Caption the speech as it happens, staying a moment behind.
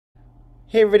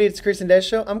Hey everybody, it's Chris and Des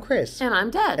Show. I'm Chris. And I'm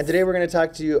Des. And today we're going to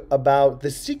talk to you about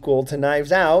the sequel to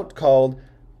Knives Out called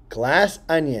Glass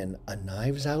Onion, a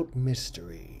Knives Out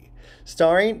Mystery.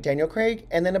 Starring Daniel Craig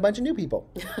and then a bunch of new people.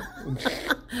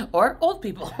 Or old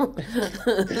people.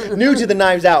 New to the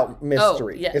Knives Out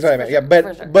mystery. Oh, yes, is what I meant. sure,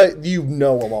 Yeah, but you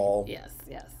know them all. Yes.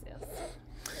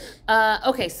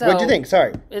 Okay, so... What do you think?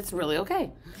 Sorry. It's really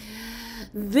okay.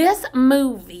 This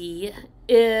movie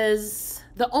is...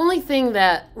 The only thing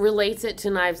that relates it to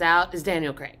Knives Out is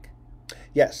Daniel Craig.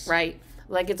 Yes. Right?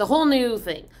 Like, it's a whole new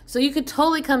thing. So you could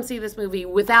totally come see this movie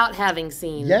without having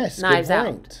seen Knives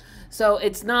Out. So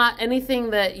it's not anything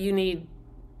that you need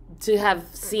to have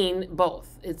seen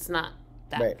both. It's not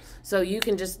that. Right. So you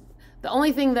can just... The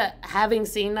only thing that having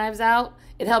seen Knives Out,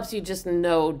 it helps you just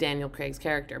know Daniel Craig's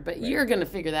character. But you're going to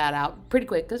figure that out pretty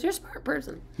quick because you're a smart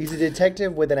person. He's a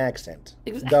detective with an accent.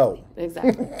 Exactly. Go.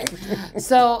 Exactly.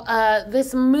 So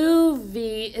this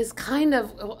movie is kind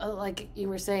of, like you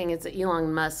were saying, it's an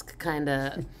Elon Musk kind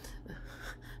of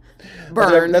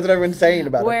burn. That's what everyone's saying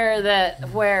about it.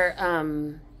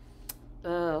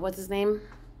 What's his name?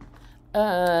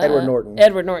 Edward Norton.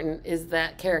 Edward Norton is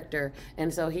that character,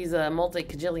 and so he's a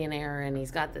multi-cajillionaire, and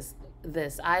he's got this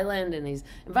island, and he's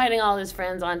inviting all his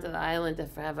friends onto the island to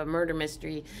have a murder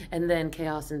mystery, and then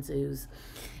chaos ensues.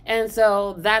 And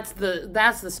so that's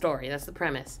the story, that's the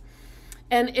premise.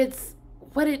 And it's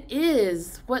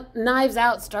what Knives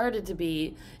Out started to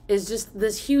be is just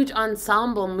this huge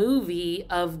ensemble movie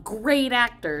of great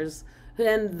actors.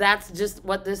 And that's just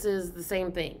what this is, the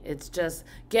same thing. It's just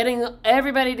getting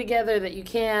everybody together that you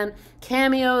can,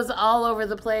 cameos all over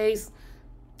the place,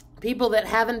 people that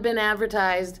haven't been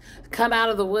advertised come out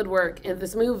of the woodwork in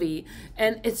this movie.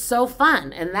 And it's so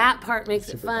fun. And that part makes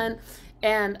it fun.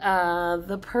 And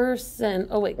the person...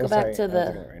 Oh, wait, go back to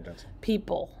the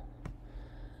people.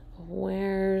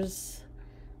 Where's...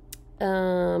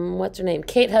 what's her name?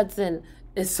 Kate Hudson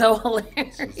is so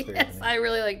hilarious. Yes, I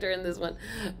really liked her in this one.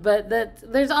 But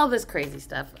there's all this crazy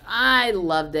stuff. I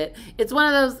loved it. It's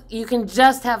one of those, you can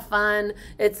just have fun.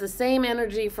 It's the same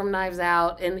energy from Knives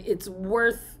Out, and it's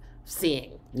worth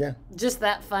seeing. Yeah. Just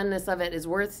that funness of it is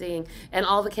worth seeing, and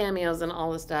all the cameos and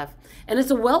all the stuff. And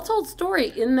it's a well-told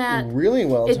story in that... Really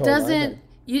well told. It doesn't...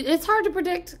 it's hard to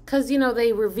predict because,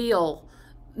 they reveal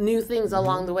new things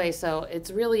along the way. So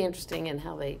it's really interesting in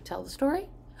how they tell the story.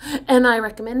 And I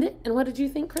recommend it. And what did you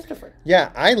think, Christopher?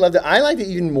 Yeah, I loved it. I liked it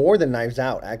even more than Knives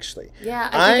Out, actually. Yeah,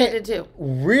 I think I did too.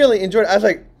 Really enjoyed it. I was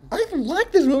like, I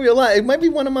like this movie a lot. It might be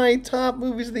one of my top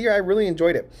movies of the year. I really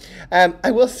enjoyed it.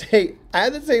 I will say, I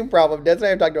had the same problem. Des and I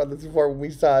have talked about this before when we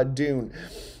saw Dune.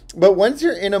 But once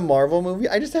you're in a Marvel movie,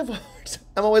 I just have a hard time.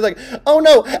 I'm always like, oh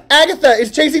no, Agatha is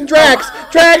chasing Drax.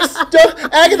 Drax,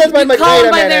 Agatha's my... Call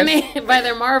them by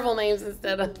their Marvel names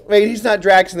instead of... Wait, he's not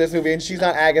Drax in this movie, and she's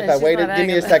not Agatha. Wait, give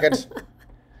me a second.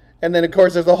 And then, of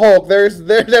course, there's the Hulk. There's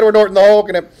Edward Norton, the Hulk,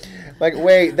 and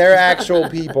wait, they're actual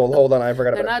people. Hold on, I forgot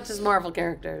about it. They're not just Marvel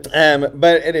characters.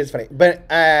 But it is funny. But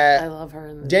I love her.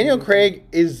 In Daniel Craig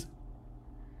is...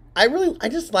 I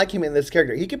just like him in this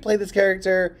character. He could play this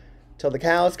character... till the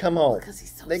cows come home. Because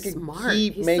he's so they can smart.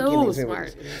 keep he's making so these smart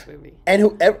movies. in this movie.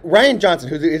 And Ryan Johnson,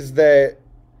 who is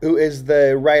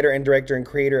the writer and director and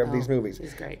creator of these movies.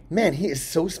 He's great. Man, he is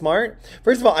so smart.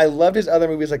 First of all, I loved his other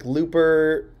movies like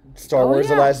Looper, Star Wars: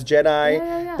 The Last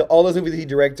Jedi, all those movies that he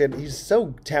directed. He's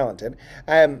so talented.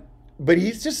 But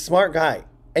he's just a smart guy.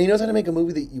 And he knows how to make a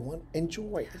movie that you want to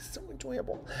enjoy. It's so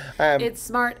enjoyable. It's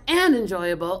smart and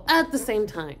enjoyable at the same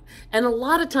time. And a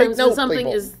lot of times when something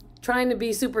is trying to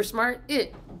be super smart,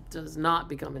 it does not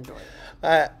become enjoyable.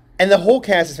 And the whole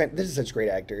cast is fantastic. This is such great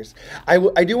actors.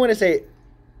 I do want to say,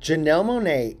 Janelle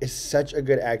Monáe is such a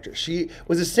good actress. She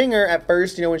was a singer at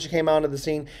first, when she came out of the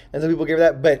scene, and some people gave her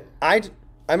that. But I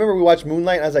remember we watched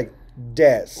Moonlight, and I was like,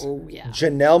 Des,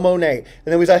 Janelle Monáe. And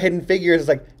then we saw Hidden Figures, it's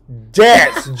like,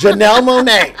 Des, Janelle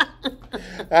Monáe.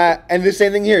 And the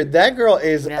same thing here. That girl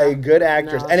is a good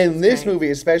actress. And in this movie,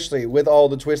 especially, with all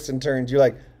the twists and turns, you're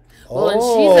like, well, and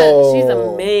she's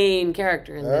a main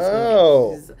character in this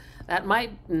movie.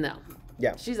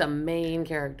 Yeah. She's a main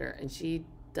character, and she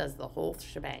does the whole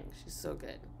shebang. She's so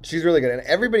good. She's really good. And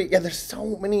everybody, there's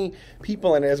so many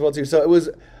people in it as well, too. So it was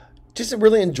just a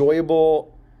really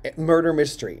enjoyable murder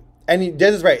mystery. And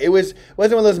Des is right. It wasn't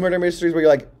one of those murder mysteries where you're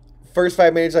like, first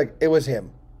 5 minutes, like, it was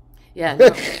him. Yeah. No.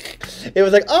 It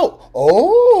was like, okay.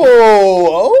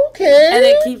 And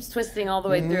it keeps twisting all the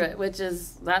way through it,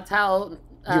 that's how...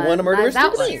 you want a murder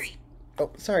mystery?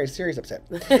 Oh, sorry, Siri's upset.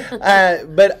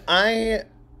 But I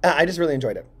just really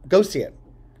enjoyed it. Go see it.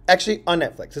 Actually, on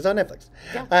Netflix. It's on Netflix.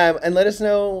 Yeah. And let us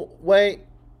know what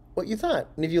what you thought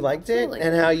and if you liked Absolutely. it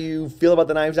and how you feel about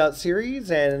the Knives Out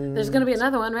series. And There's going to be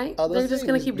another one, right? all those They're just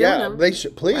going to things. keep doing Yeah, them. they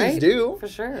should. Please right? do. For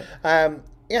sure.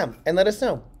 Yeah, and let us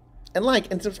know. And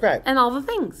like and subscribe. And all the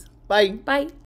things. Bye. Bye.